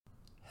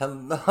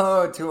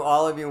Hello to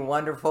all of you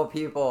wonderful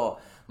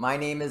people. My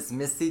name is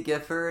Missy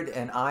Gifford,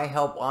 and I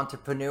help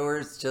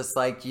entrepreneurs just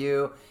like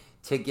you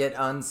to get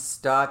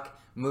unstuck,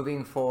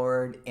 moving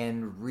forward,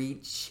 and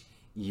reach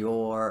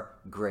your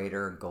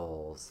greater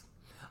goals.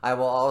 I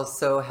will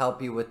also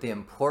help you with the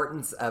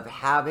importance of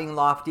having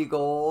lofty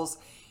goals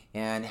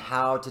and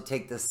how to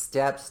take the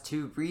steps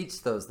to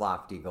reach those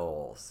lofty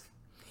goals.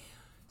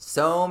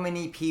 So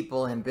many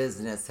people in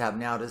business have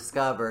now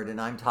discovered,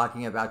 and I'm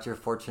talking about your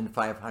Fortune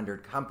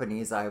 500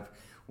 companies. I've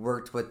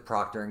worked with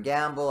Procter &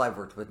 Gamble, I've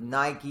worked with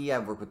Nike,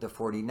 I've worked with the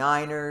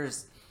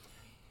 49ers.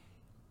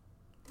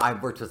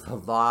 I've worked with a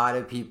lot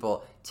of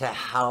people to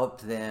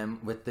help them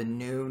with the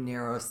new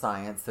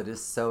neuroscience that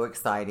is so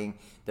exciting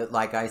that,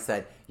 like I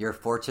said, your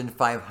Fortune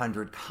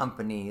 500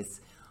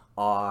 companies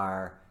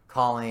are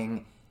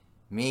calling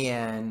me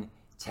in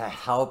to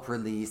help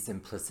release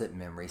implicit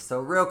memory.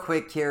 So real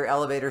quick here,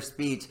 elevator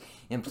speech.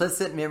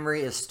 Implicit memory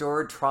is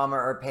stored trauma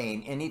or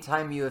pain.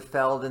 Anytime you have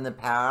failed in the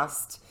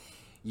past,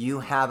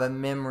 you have a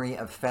memory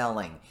of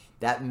failing.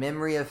 That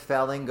memory of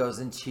failing goes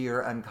into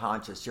your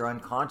unconscious. Your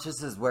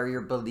unconscious is where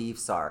your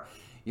beliefs are.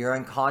 Your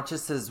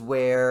unconscious is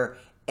where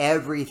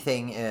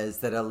everything is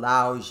that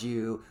allows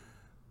you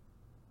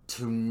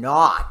to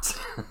not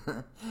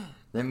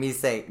let me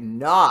say,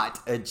 not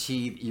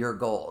achieve your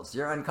goals.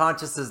 Your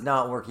unconscious is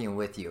not working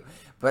with you.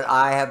 But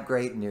I have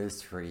great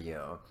news for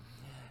you.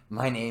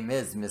 My name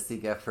is Missy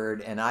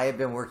Gifford, and I have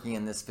been working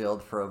in this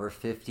field for over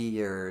 50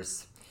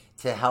 years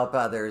to help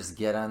others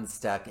get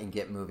unstuck and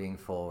get moving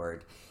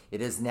forward.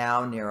 It is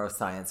now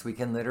neuroscience. We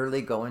can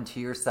literally go into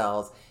your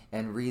cells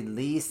and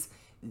release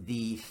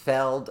the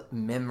failed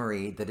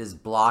memory that is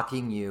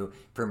blocking you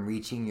from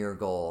reaching your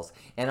goals.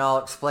 And I'll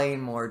explain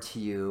more to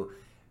you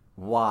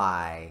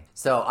why.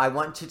 So I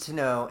want you to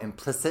know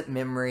implicit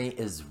memory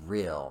is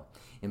real.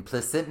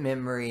 Implicit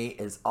memory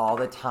is all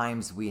the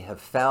times we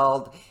have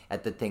failed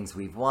at the things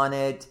we've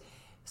wanted.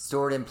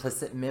 Stored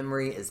implicit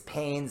memory is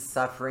pain,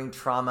 suffering,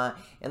 trauma.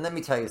 And let me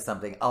tell you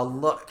something, a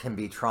look can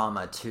be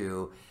trauma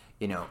to,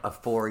 a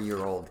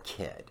 4-year-old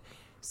kid.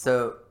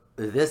 So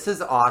this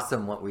is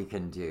awesome what we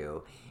can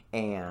do.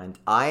 And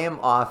I am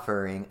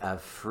offering a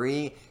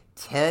free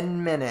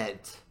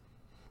 10-minute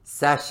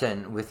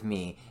session with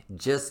me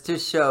just to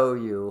show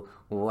you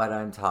what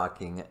I'm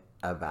talking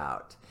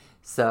about.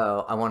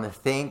 So I want to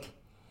thank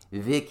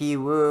Vicky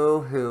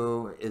Wu,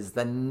 who is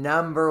the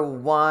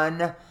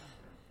 #1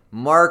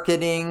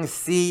 marketing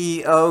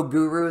CEO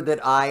guru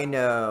that I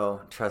know.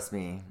 Trust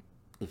me,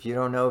 if you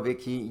don't know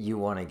Vicky, you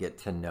want to get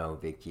to know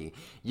Vicky.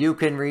 You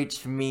can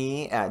reach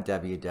me at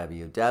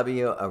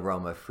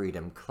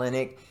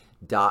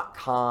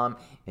www.aromafreedomclinic.com,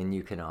 and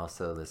you can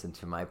also listen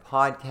to my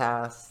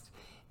podcast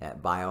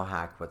at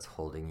Biohack What's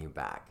Holding You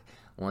Back.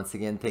 Once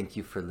again, thank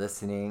you for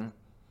listening.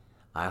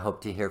 I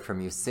hope to hear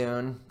from you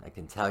soon. I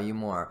can tell you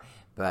more.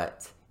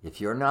 But if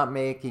you're not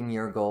making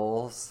your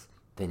goals,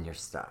 then you're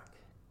stuck.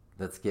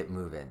 Let's get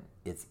moving.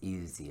 It's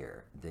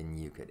easier than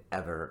you could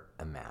ever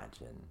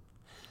imagine.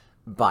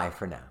 Bye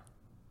for now.